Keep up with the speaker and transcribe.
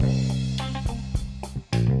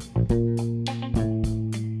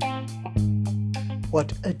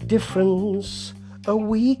What a difference a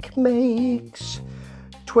week makes.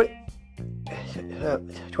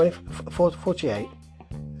 48,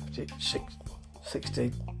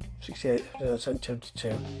 60, 68,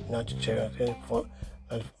 72, 92,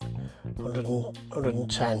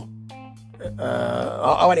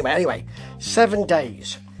 110. Anyway, 7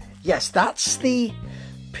 days. Yes, that's the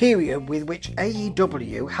period with which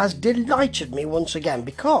AEW has delighted me once again,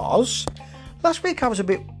 because last week I was a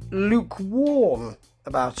bit lukewarm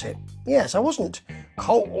about it. Yes, I wasn't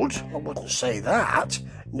cold, I wouldn't say that.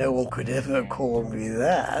 No one could ever call me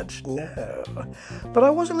that, no. But I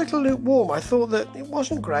was a little lukewarm. I thought that it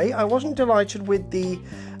wasn't great. I wasn't delighted with the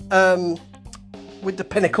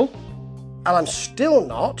Pinnacle, and I'm still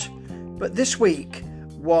not. But this week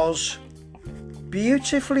was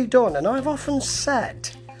beautifully done, and I've often said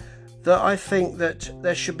that I think that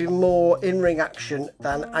there should be more in-ring action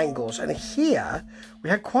than angles. And here, we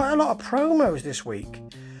had quite a lot of promos this week,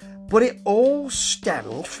 but it all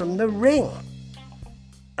stemmed from the ring.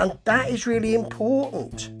 And that is really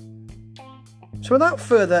important. So without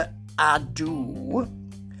further ado,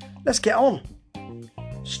 let's get on.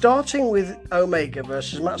 Starting with Omega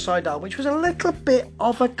versus Matt Sydal, which was a little bit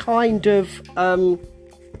of a kind of...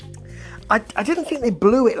 I didn't think they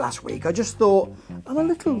blew it last week. I just thought, I'm a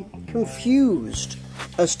little confused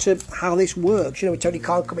as to how this works. You know, with Tony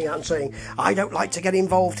Khan coming out and saying, I don't like to get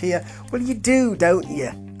involved here. Well, you do, don't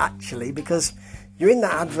you, actually? Because you're in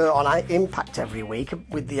that advert on Impact every week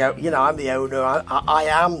with the, I'm the owner, I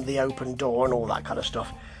am the open door and all that kind of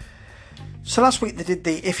stuff. So last week they did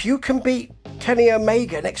if you can beat Kenny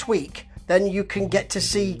Omega next week, then you can get to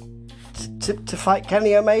see to fight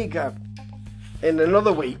Kenny Omega in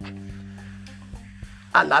another week.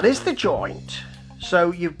 And that is the joint.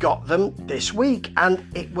 So you've got them this week, and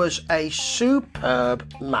it was a superb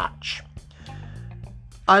match.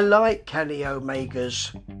 I like Kenny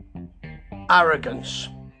Omega's arrogance.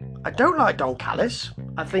 I don't like Don Callis.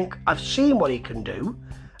 I think I've seen what he can do,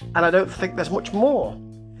 and I don't think there's much more.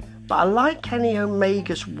 But I like Kenny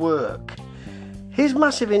Omega's work. His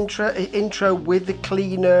massive intro with the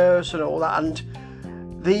cleaners and all that, and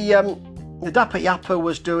the Dapper Yapper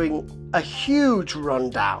was doing a huge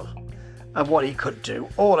rundown of what he could do.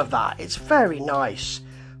 All of that. It's very nice.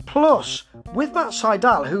 Plus, with Matt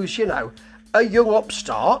Sydal, who's, a young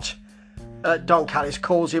upstart, Don Callis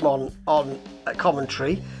calls him on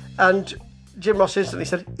commentary, and Jim Ross instantly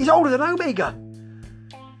said, he's older than Omega.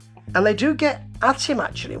 And they do get at him,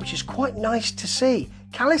 actually, which is quite nice to see.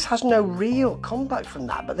 Callis has no real comeback from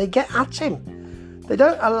that, but they get at him. They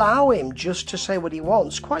don't allow him just to say what he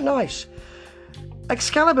wants. Quite nice.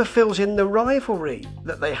 Excalibur fills in the rivalry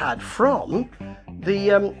that they had from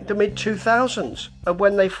the mid-2000s of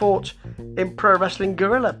when they fought in Pro Wrestling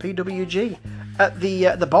Guerrilla, PWG, at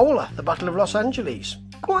the Bowler, the Battle of Los Angeles.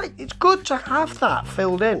 It's good to have that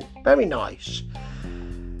filled in. Very nice.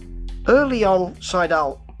 Early on,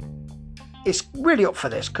 Sydal is really up for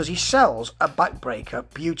this because he sells a backbreaker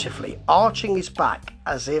beautifully, arching his back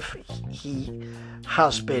as if he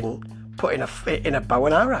has been put in a bow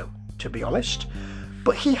and arrow, to be honest.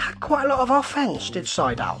 But he had quite a lot of offense, did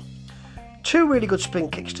Sydal. 2 really good spin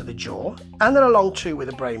kicks to the jaw, and then a long 2 with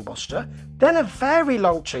a brainbuster, then a very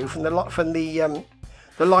long 2 from the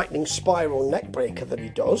lightning spiral neck breaker that he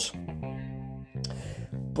does.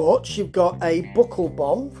 But you've got a buckle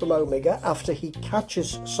bomb from Omega after he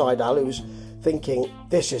catches Sydal, who's thinking,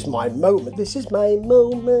 this is my moment, this is my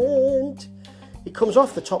moment. He comes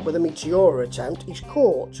off the top with a Meteora attempt. He's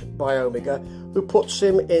caught by Omega, who puts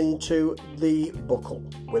him into the buckle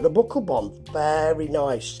with a buckle bomb. Very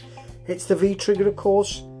nice. Hits the V-trigger, of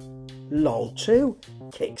course. Long 2.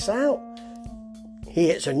 Kicks out. He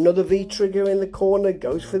hits another V-trigger in the corner.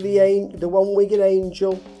 Goes for the one-winged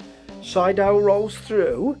angel. Sydal rolls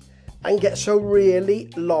through and gets a really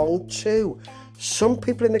long 2. Some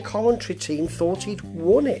people in the commentary team thought he'd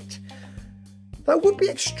won it. That would be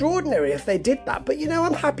extraordinary if they did that, but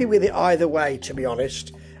I'm happy with it either way, to be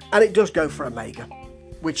honest. And it does go for Omega,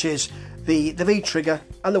 which is the V-trigger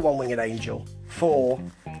and the one-winged angel for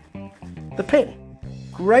the pin.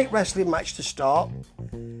 Great wrestling match to start,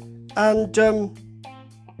 and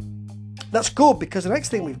that's good because the next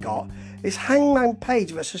thing we've got is Hangman Page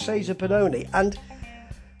versus Cesar Bononi. And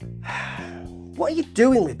what are you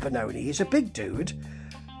doing with Bononi? He's a big dude.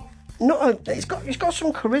 He's got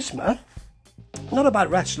some charisma. Not a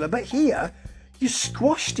bad wrestler, but here you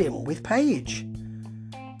squashed him with Page.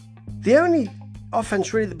 The only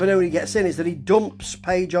offense really that Bononi gets in is that he dumps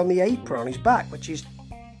Page on the apron on his back, which is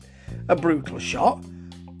a brutal shot.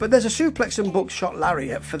 But there's a suplex and buckshot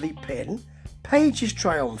lariat for the pin. Page is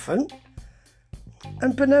triumphant.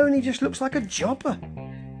 And Benoni just looks like a jobber.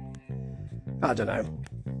 I don't know.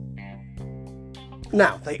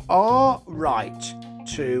 Now, they are right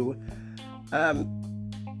to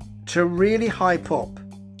really hype up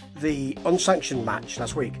the unsanctioned match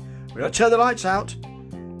last week. We're going to turn the lights out,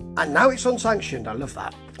 and now it's unsanctioned. I love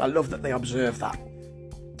that. I love that they observe that.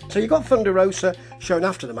 So you got Thunder Rosa shown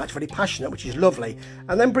after the match, very passionate, which is lovely.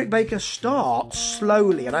 And then Britt Baker starts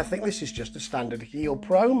slowly, and I think this is just a standard heel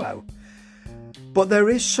promo. But there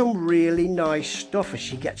is some really nice stuff as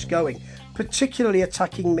she gets going, particularly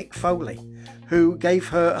attacking Mick Foley, who gave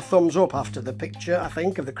her a thumbs up after the picture, I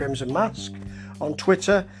think, of the Crimson Mask on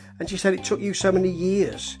Twitter. And she said it took you so many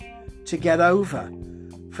years to get over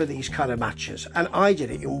for these kind of matches. And I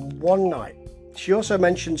did it in one night. She also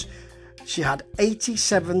mentions she had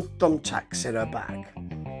 87 thumbtacks in her bag.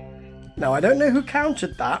 Now, I don't know who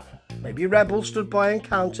counted that. Maybe Rebel stood by and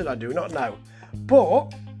counted. I do not know.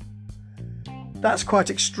 But that's quite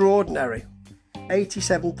extraordinary.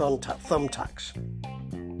 87 thumbtacks.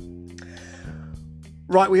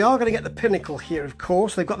 Right, we are going to get the Pinnacle here, of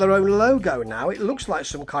course. They've got their own logo now. It looks like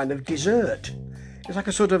some kind of dessert. It's like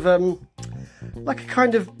a sort of, like a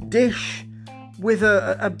kind of dish with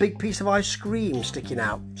a big piece of ice cream sticking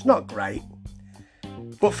out. It's not great.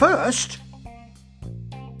 But first,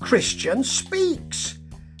 Christian speaks.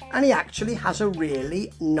 And he actually has a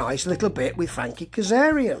really nice little bit with Frankie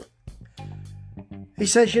Kazarian. He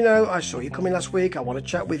says, you know, I saw you coming last week. I want to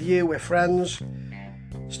chat with you. We're friends.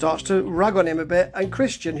 Starts to rag on him a bit. And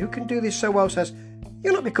Christian, who can do this so well, says,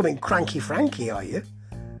 you're not becoming Cranky Frankie, are you?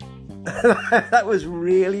 That was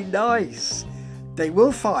really nice. They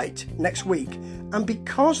will fight next week. And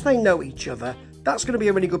because they know each other, that's going to be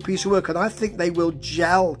a really good piece of work. And I think they will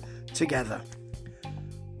gel together.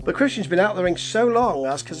 But Christian's been out the ring so long,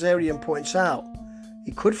 as Kazarian points out,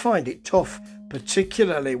 he could find it tough,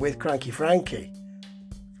 particularly with Cranky Frankie.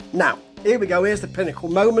 Now, here we go. Here's the Pinnacle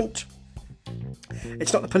moment.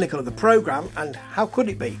 It's not the Pinnacle of the programme, and how could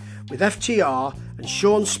it be with FTR and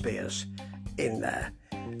Shawn Spears in there?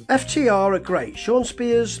 FTR are great. Shawn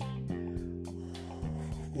Spears,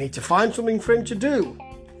 need to find something for him to do.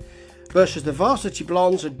 Versus the Varsity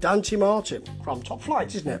Blondes and Dante Martin from Top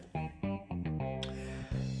Flight, isn't it?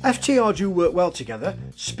 FTR do work well together.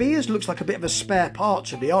 Spears looks like a bit of a spare part,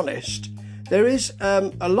 to be honest. There is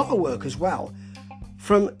a lot of work as well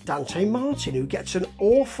from Dante Martin, who gets an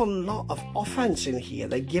awful lot of offense in here.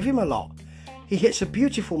 They give him a lot. He hits a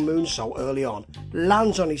beautiful moonsault early on,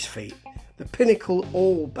 lands on his feet. The Pinnacle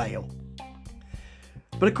all bail.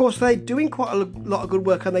 But of course, they're doing quite a lot of good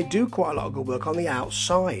work, and they do quite a lot of good work on the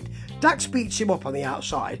outside. Dax beats him up on the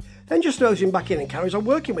outside, then just throws him back in and carries on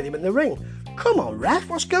working with him in the ring. Come on, ref,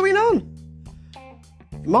 what's going on?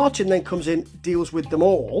 Martin then comes in, deals with them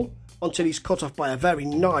all, until he's cut off by a very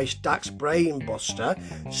nice Dax brainbuster.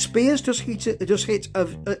 Spears does hit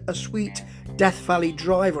a sweet Death Valley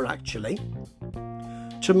driver, actually,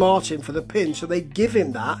 to Martin for the pin, so they give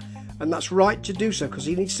him that, and that's right to do so, because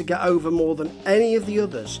he needs to get over more than any of the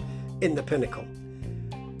others in the Pinnacle.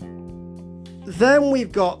 Then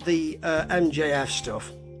we've got the MJF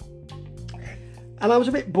stuff. And I was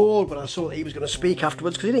a bit bored when I saw that he was going to speak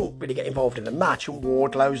afterwards, because he didn't really get involved in the match, and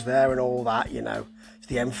Wardlow's there and all that, you know. It's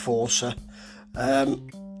the Enforcer.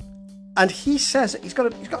 And he says, he's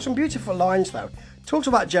got some beautiful lines, though. Talks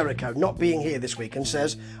about Jericho not being here this week and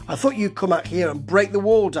says, I thought you'd come out here and break the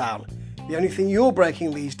wall down. The only thing you're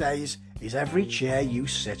breaking these days is every chair you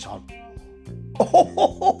sit on.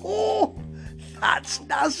 Oh, that's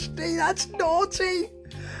nasty. That's naughty.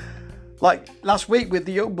 Like last week with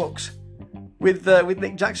the Young Bucks, with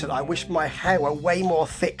Nick Jackson, I wish my hair were way more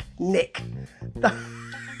thick, Nick.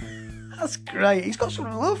 That's great. He's got some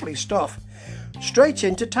lovely stuff. Straight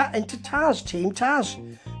into Taz, Team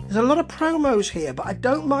Taz. There's a lot of promos here, but I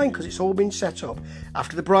don't mind because it's all been set up.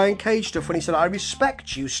 After the Brian Cage stuff, when he said, I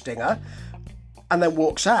respect you, Stinger, and then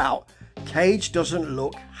walks out, Cage doesn't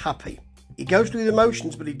look happy. He goes through the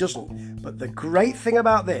motions, but he doesn't. But the great thing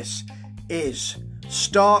about this is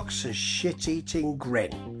Starks' a shit-eating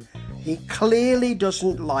grin. He clearly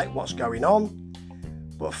doesn't like what's going on,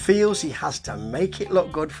 but feels he has to make it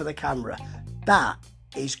look good for the camera. That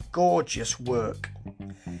is gorgeous work.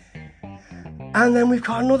 And then we've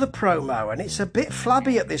got another promo, and it's a bit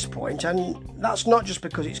flabby at this point, and that's not just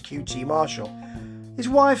because it's QT Marshall. His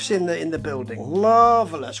wife's in the building.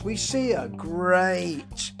 Marvellous. We see her.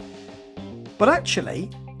 Great. But actually,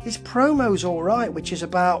 his promo's all right, which is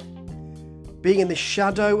about being in the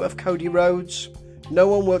shadow of Cody Rhodes. No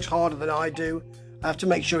one works harder than I do. I have to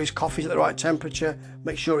make sure his coffee's at the right temperature,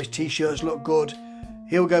 make sure his t-shirts look good.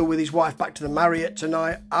 He'll go with his wife back to the Marriott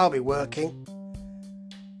tonight. I'll be working.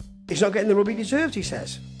 he's not getting the rub he deserves, he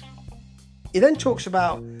says. He then talks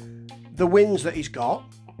about the wins that he's got,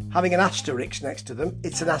 having an asterisk next to them.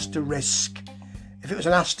 It's an asterisk. If it was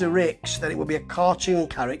an asterix, then it would be a cartoon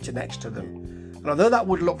character next to them. And although that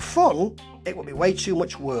would look fun, it would be way too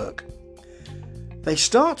much work. They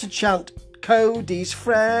start to chant, Cody's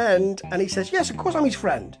friend, and he says, yes, of course I'm his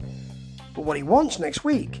friend. But what he wants next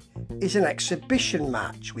week is an exhibition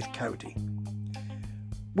match with Cody,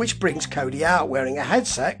 which brings Cody out wearing a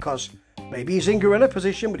headset, because maybe he's in gorilla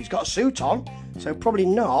position, but he's got a suit on, so probably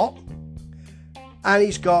not. And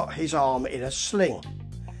he's got his arm in a sling.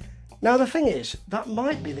 Now, the thing is, that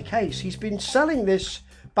might be the case. He's been selling this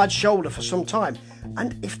bad shoulder for some time.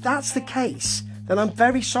 And if that's the case, then I'm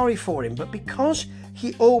very sorry for him. But because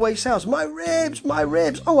he always sells, my ribs,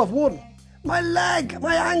 oh, I've won. My leg,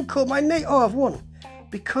 my ankle, my knee, oh, I've won.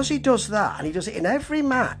 Because he does that, and he does it in every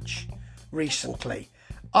match recently,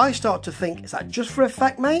 I start to think, is that just for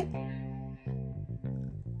effect, mate?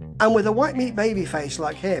 And with a white meat baby face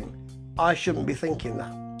like him, I shouldn't be thinking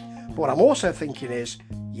that. But what I'm also thinking is,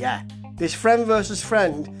 yeah, this friend versus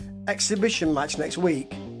friend exhibition match next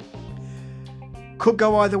week could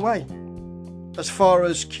go either way, as far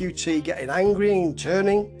as QT getting angry and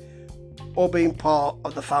turning, or being part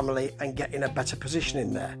of the family and getting a better position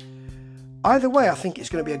in there. Either way, I think it's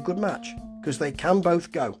going to be a good match, because they can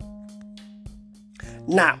both go.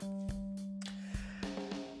 Now,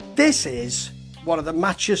 this is one of the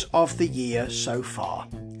matches of the year so far.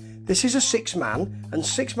 This is a 6-man, and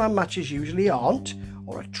 6-man matches usually aren't,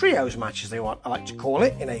 or a trios match as I like to call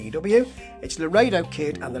it in AEW. It's Laredo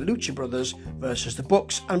Kid and the Lucha Brothers versus the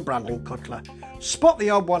Bucks and Brandon Cutler. Spot the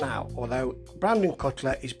odd one out, although Brandon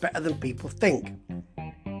Cutler is better than people think.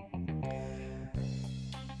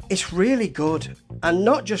 It's really good, and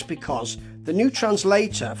not just because the new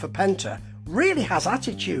translator for Penta really has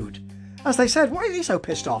attitude. As they said, why is he so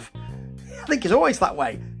pissed off? I think he's always that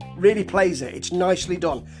way. Really plays it. It's nicely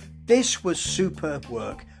done. This was superb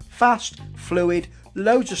work. Fast, fluid,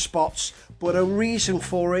 loads of spots, but a reason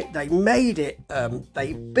for it. They made it,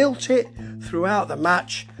 they built it throughout the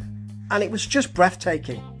match, and it was just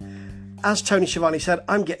breathtaking. As Tony Schiavone said,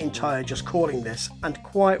 I'm getting tired just calling this, and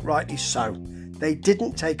quite rightly so. They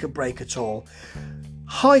didn't take a break at all.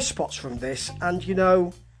 High spots from this, and you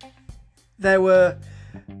know,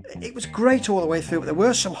 it was great all the way through, but there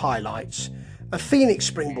were some highlights. A Phoenix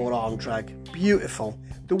springboard arm drag, beautiful.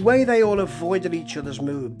 The way they all avoided each other's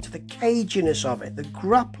move, to the caginess of it, the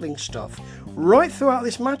grappling stuff, right throughout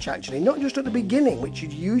this match actually, not just at the beginning, which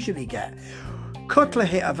you'd usually get. Cutler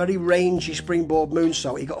hit a very rangy springboard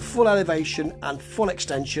moonsault. He got full elevation and full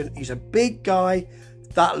extension. He's a big guy.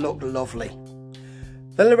 That looked lovely.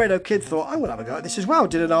 Then Laredo Kid thought, I'm going to have a go at this as well.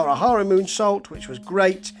 Did an Arahara moonsault, which was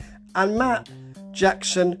great. And Matt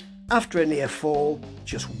Jackson, after a near fall,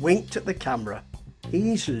 just winked at the camera.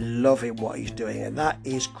 He's loving what he's doing, and that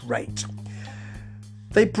is great.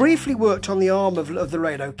 They briefly worked on the arm of the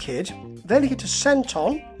Laredo Kid, then hit a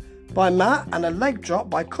senton by Matt and a leg drop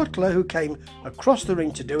by Cutler, who came across the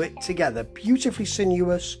ring to do it together. Beautifully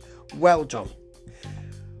sinuous, well done.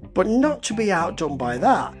 But not to be outdone by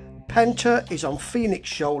that, Penta is on Phoenix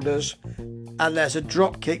shoulders, and there's a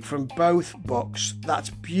drop kick from both Bucks. That's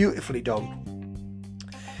beautifully done.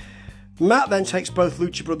 Matt then takes both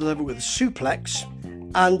Lucha Brothers over with a suplex,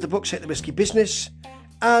 and the Bucks hit the risky business,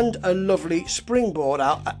 and a lovely springboard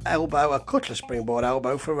elbow, a Cutler springboard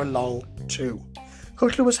elbow for a long 2.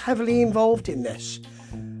 Cutler was heavily involved in this,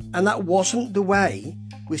 and that wasn't the way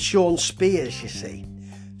with Shawn Spears, you see.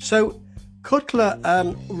 So Cutler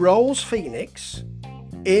rolls Phoenix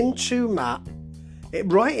into Matt,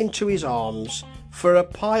 right into his arms for a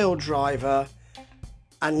pile driver,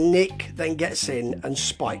 and Nick then gets in and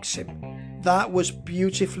spikes him. That was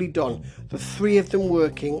beautifully done. The three of them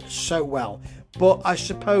working so well. But I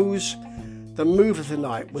suppose the move of the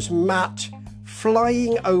night was Matt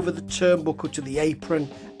flying over the turnbuckle to the apron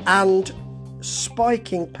and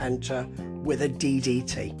spiking Penta with a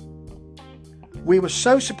DDT. We were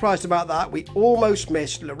so surprised about that, we almost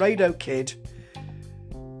missed Laredo Kid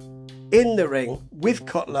in the ring with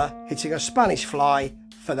Cutler hitting a Spanish fly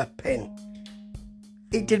for the pin.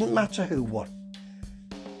 It didn't matter who won.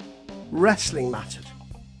 Wrestling mattered.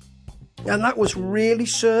 And that was really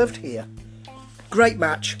served here. Great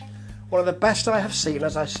match. One of the best I have seen,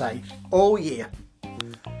 as I say, all year.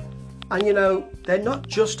 And you know, they're not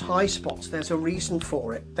just high spots, there's a reason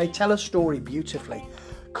for it. They tell a story beautifully.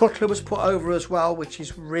 Cutler was put over as well, which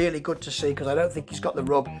is really good to see, because I don't think he's got the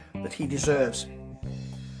rub that he deserves.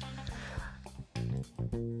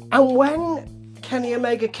 And when Kenny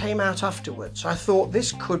Omega came out afterwards, I thought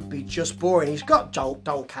this could be just boring. He's got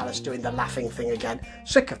Don Callis doing the laughing thing again.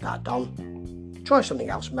 Sick of that, Don. Try something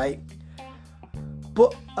else, mate.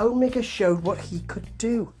 But Omega showed what he could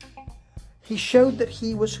do. He showed that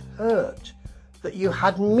he was hurt, that you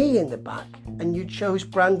had me in the back and you chose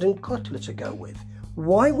Brandon Cutler to go with.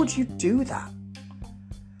 Why would you do that?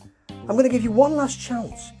 I'm going to give you one last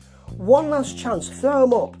chance. One last chance. Throw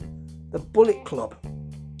him up. The Bullet Club.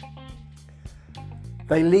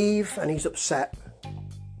 They leave and he's upset.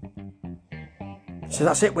 So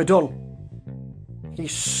that's it, we're done.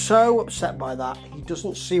 He's so upset by that. He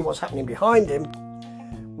doesn't see what's happening behind him.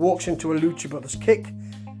 Walks into a Lucha Brothers kick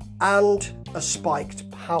and a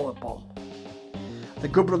spiked power bomb. The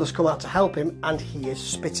Good Brothers come out to help him and he is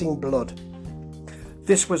spitting blood.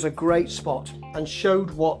 This was a great spot and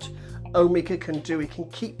showed what Omega can do. He can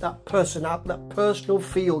keep that person out, that personal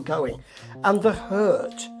feel going. And the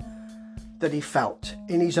hurt that he felt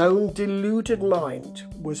in his own deluded mind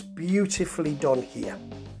was beautifully done here.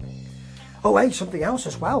 Oh, hey, something else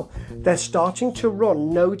as well. They're starting to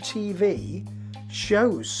run no TV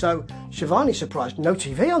shows. So Shivani's surprised, no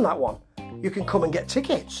TV on that one. You can come and get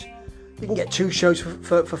tickets. You can get 2 shows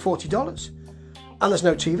for $40. And there's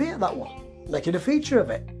no TV at that one. Making a feature of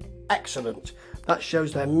it. Excellent. That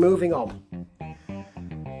shows they're moving on.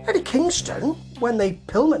 Eddie Kingston, when they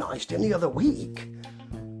Pillmanized him the other week,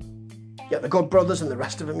 yeah, the Good Brothers and the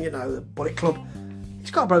rest of them, the Bullet Club,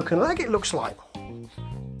 he's got a broken leg, it looks like.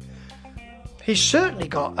 He's certainly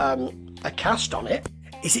got a cast on it.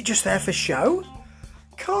 Is it just there for show?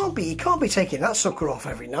 Can't be. He can't be taking that sucker off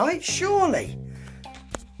every night, surely.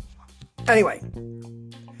 Anyway,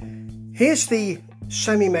 here's the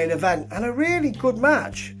semi-main event and a really good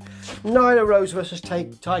match. Nyla Rose versus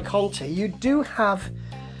Ty Conti. You do have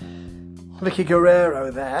Vicky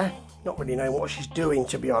Guerrero there, not really knowing what she's doing,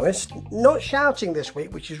 to be honest. Not shouting this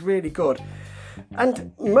week, which is really good.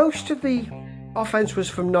 And most of the offense was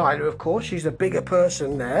from Nyla, of course. She's the bigger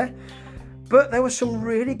person there. But there was some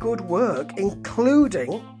really good work,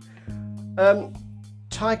 including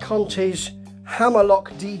Ty Conti's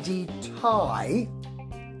Hammerlock DD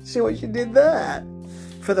See what she did there?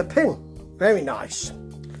 For the pin. Very nice.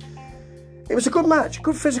 It was a good match,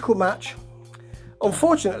 good physical match.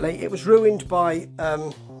 Unfortunately, it was ruined by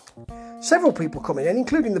several people coming in,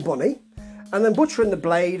 including the Bunny, and then Butcher and the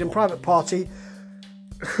Blade and Private Party,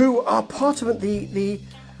 who are part of the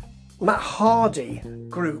Matt Hardy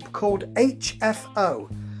group called HFO,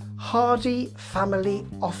 Hardy Family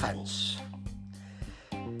Offense.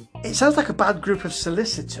 It sounds like a bad group of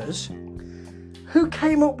solicitors. Who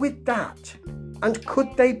came up with that? And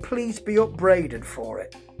could they please be upbraided for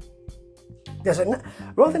it? There's a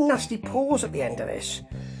rather nasty pause at the end of this.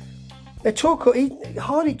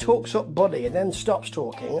 Hardy talks up Buddy and then stops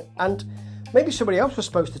talking, and maybe somebody else was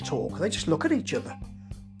supposed to talk. They just look at each other.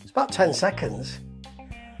 It's about 10 seconds.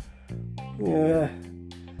 Yeah.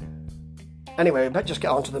 Anyway, we better just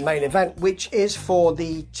get on to the main event, which is for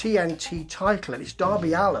the TNT title. It's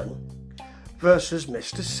Darby Allin versus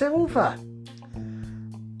Mr. Silver.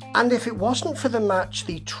 And if it wasn't for the match,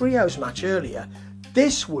 the trios match earlier,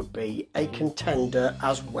 this would be a contender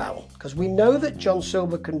as well. Because we know that John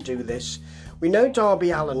Silver can do this. We know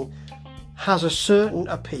Darby Allin has a certain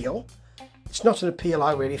appeal. It's not an appeal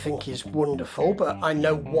I really think is wonderful, but I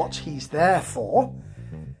know what he's there for.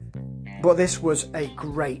 But this was a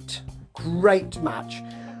great match.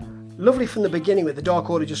 Lovely from the beginning with the Dark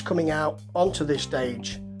Order just coming out onto this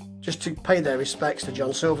stage just to pay their respects to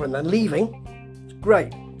John Silver and then leaving. It's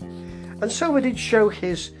great. And Silver did show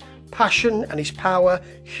his passion and his power.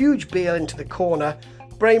 Huge Beal into the corner.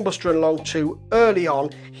 Brainbuster and Long 2 early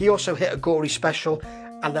on. He also hit a gory special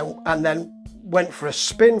and then went for a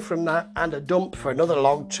spin from that and a dump for another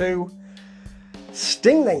Long 2.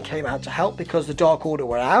 Sting then came out to help because the Dark Order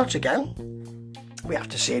were out again. We have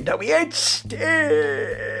to see it, don't we? It's Sting!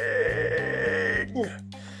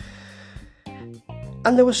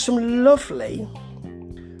 And there was some lovely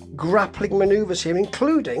grappling manoeuvres here,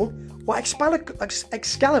 including what Excalibur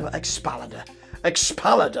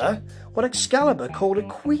called a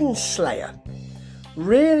Queen Slayer.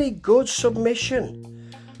 Really good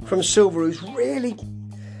submission from Silver,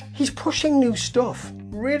 he's pushing new stuff.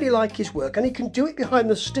 Really like his work, and he can do it behind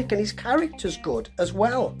the stick, and his character's good as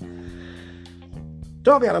well.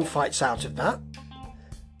 Darby Allin fights out of that.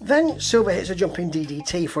 Then Silver hits a jumping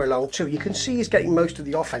DDT for a Long 2. You can see he's getting most of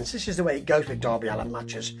the offense. This is the way it goes with Darby Allin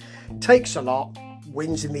matches. Takes a lot,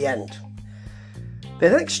 wins in the end. They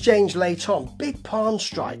then exchange late on, big palm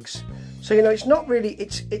strikes. So, it's not really,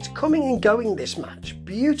 it's coming and going, this match.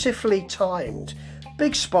 Beautifully timed.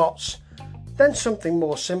 Big spots, then something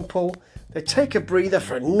more simple. They take a breather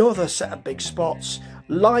for another set of big spots,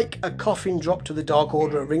 like a coffin drop to the Dark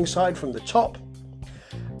Order at ringside from the top,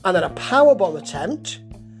 and then a powerbomb attempt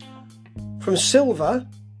from Silver,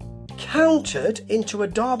 countered into a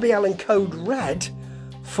Darby Allin code red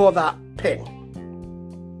for that pin.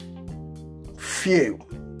 Phew,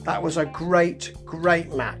 that was a great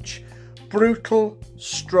match. Brutal,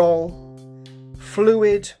 strong,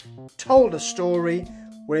 fluid, told a story,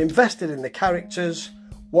 we're invested in the characters.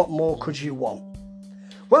 What more could you want?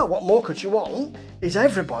 Well, what more could you want is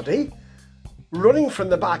everybody running from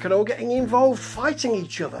the back and all getting involved, fighting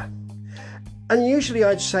each other. And usually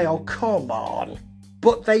I'd say, oh, come on.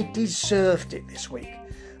 But they deserved it this week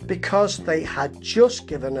because they had just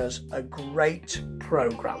given us a great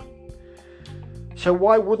programme. So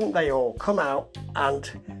why wouldn't they all come out and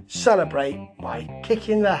celebrate by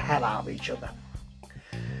kicking the hell out of each other?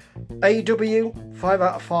 AEW, 5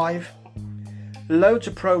 out of 5. Loads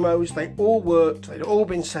of promos, they all worked, they'd all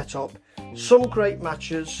been set up. Some great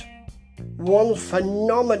matches. One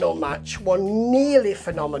phenomenal match, one nearly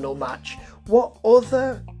phenomenal match. What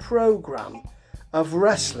other programme of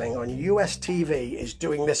wrestling on US TV is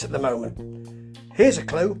doing this at the moment? Here's a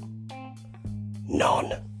clue.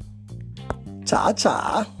 None.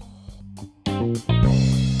 Ta-ta.